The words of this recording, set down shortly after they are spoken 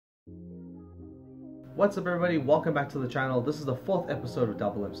What's up everybody, welcome back to the channel. This is the 4th episode of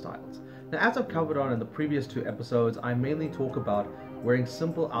Double M Styles. Now as I've covered on in the previous 2 episodes, I mainly talk about wearing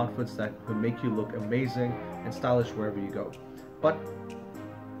simple outfits that would make you look amazing and stylish wherever you go. But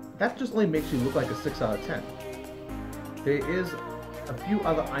that just only makes you look like a 6 out of 10. There is a few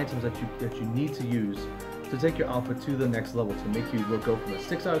other items that you need to use to take your outfit to the next level, to make you go from a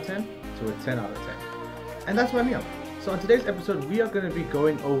 6 out of 10 to a 10 out of 10. And that's what I'm here. So in today's episode, we are going to be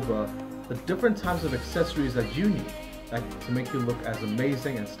going over the different types of accessories that you need to make you look as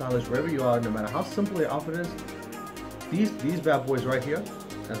amazing and stylish wherever you are, no matter how simple your outfit is. These bad boys right here,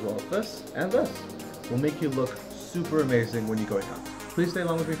 as well as this and this, will make you look super amazing when you're going out. Please stay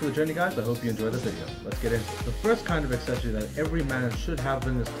along with me for the journey, guys. I hope you enjoy the video. Let's get into it. The first kind of accessory that every man should have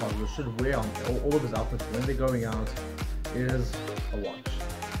in his closet, should wear on all of his outfits when they're going out, is a watch.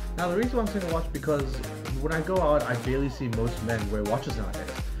 Now the reason why I'm saying a watch, because when I go out, I barely see most men wear watches nowadays.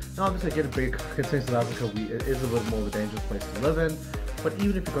 Now obviously I get a big consensus of Africa, it is a little more of a dangerous place to live in, but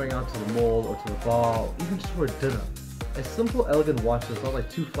even if you're going out to the mall or to the bar, or even just for a dinner, a simple elegant watch that's not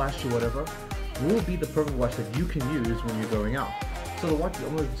like too flashy or whatever, will be the perfect watch that you can use when you're going out. So the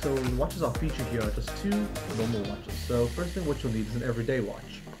watches I'll feature here are just 2 normal watches. So first thing what you'll need is an everyday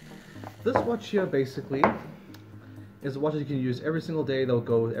watch. This watch here basically is a watch that you can use every single day. That will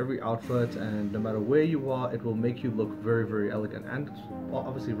go with every outfit, and no matter where you are, it will make you look very, very elegant and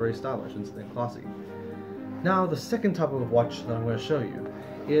obviously very stylish and classy. Now the second type of watch that I'm going to show you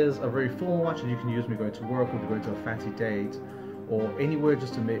is a very formal watch that you can use when you're going to work, or if you're going to a fancy date, or anywhere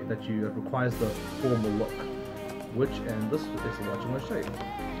just to make that requires the formal look. And this is the watch I'm going to show you.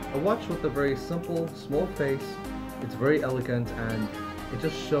 A watch with a very simple, small face. It's very elegant, and it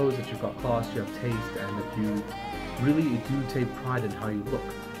just shows that you've got class, you have taste, and that you really do take pride in how you look.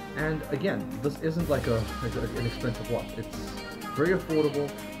 And again, this isn't like an expensive watch. It's very affordable.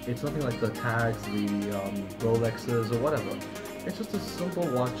 It's nothing like the tags, the Rolexes or whatever. It's just a simple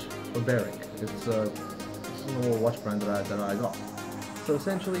watch for Baring. It's a normal watch brand that I got. So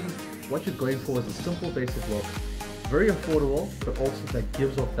essentially, what you're going for is a simple, basic look, very affordable, but also that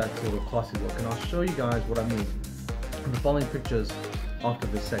gives off that sort of classy look. And I'll show you guys what I mean in the following pictures after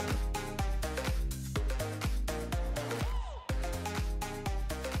this segment.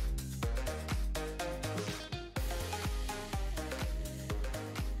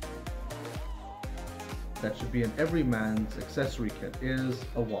 That should be in every man's accessory kit is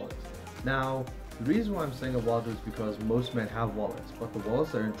a wallet. Now, the reason why I'm saying a wallet is because most men have wallets, but the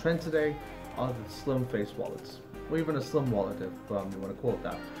wallets that are in trend today are the slim face wallets, or even a slim wallet if you want to call it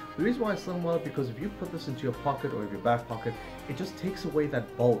that. The reason why it's slim wallet, because if you put this into your pocket or your back pocket, it just takes away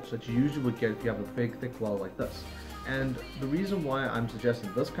that bulge that you usually would get if you have a big thick wallet like this. And the reason why I'm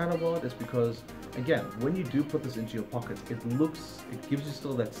suggesting this kind of wallet is because, again, when you do put this into your pocket, it gives you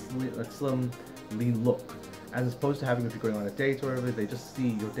still that slim, lean look, as opposed to having, if you're going on a date or whatever,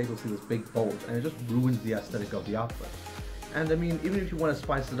 your date will see this big bulge, and it just ruins the aesthetic of the outfit. And I mean, even if you want to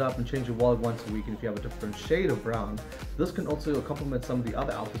spice it up and change your wallet once a week, and if you have a different shade of brown, this can also complement some of the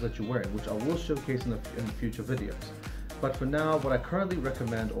other outfits that you're wearing, which I will showcase in future videos. But for now, what I currently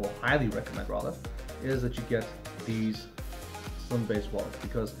recommend, or highly recommend rather, is that you get these slim base wallets,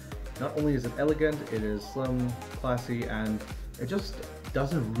 because not only is it elegant, it is slim, classy, and it just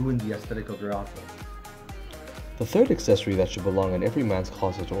doesn't ruin the aesthetic of your outfit. The third accessory that should belong in every man's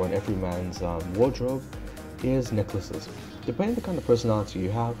closet or in every man's wardrobe is necklaces. Depending on the kind of personality you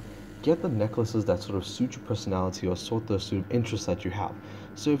have, get the necklaces that sort of suit your personality or sort the sort of interests that you have.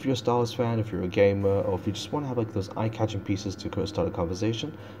 So if you're a Star Wars fan, if you're a gamer, or if you just want to have like those eye-catching pieces to start a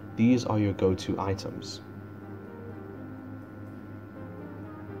conversation, these are your go-to items.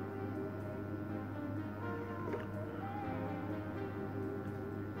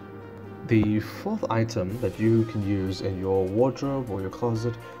 The fourth item that you can use in your wardrobe or your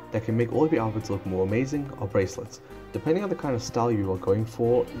closet that can make all of your outfits look more amazing are bracelets. Depending on the kind of style you are going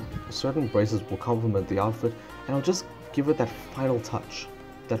for, certain bracelets will complement the outfit and it'll just give it that final touch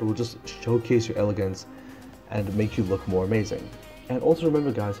that will just showcase your elegance and make you look more amazing. And also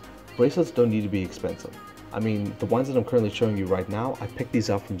remember guys, bracelets don't need to be expensive. I mean, the ones that I'm currently showing you right now, I picked these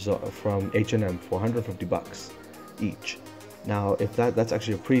up from H&M for 150 bucks each. Now, if that's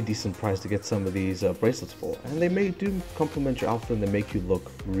actually a pretty decent price to get some of these bracelets for, and they do complement your outfit and they make you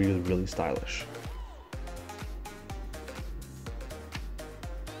look really, really stylish.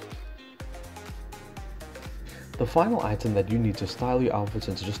 The final item that you need to style your outfits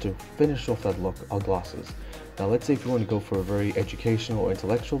and just to finish off that look are glasses. Now, let's say if you want to go for a very educational or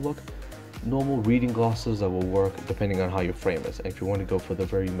intellectual look, normal reading glasses that will work depending on how your frame is. And if you want to go for the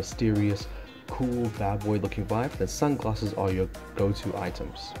very mysterious, cool, bad boy looking vibe, then sunglasses are your go-to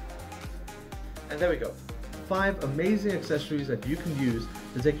items. And there we go. 5 amazing accessories that you can use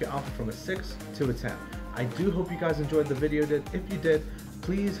to take your outfit from a 6 to a 10. I do hope you guys enjoyed the video. If you did,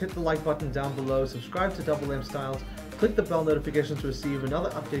 please hit the like button down below, subscribe to Double M Styles, click the bell notification to receive another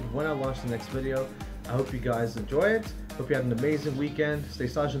update when I launch the next video. I hope you guys enjoy it. Hope you had an amazing weekend. Stay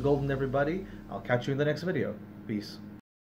stylish and golden, everybody. I'll catch you in the next video. Peace.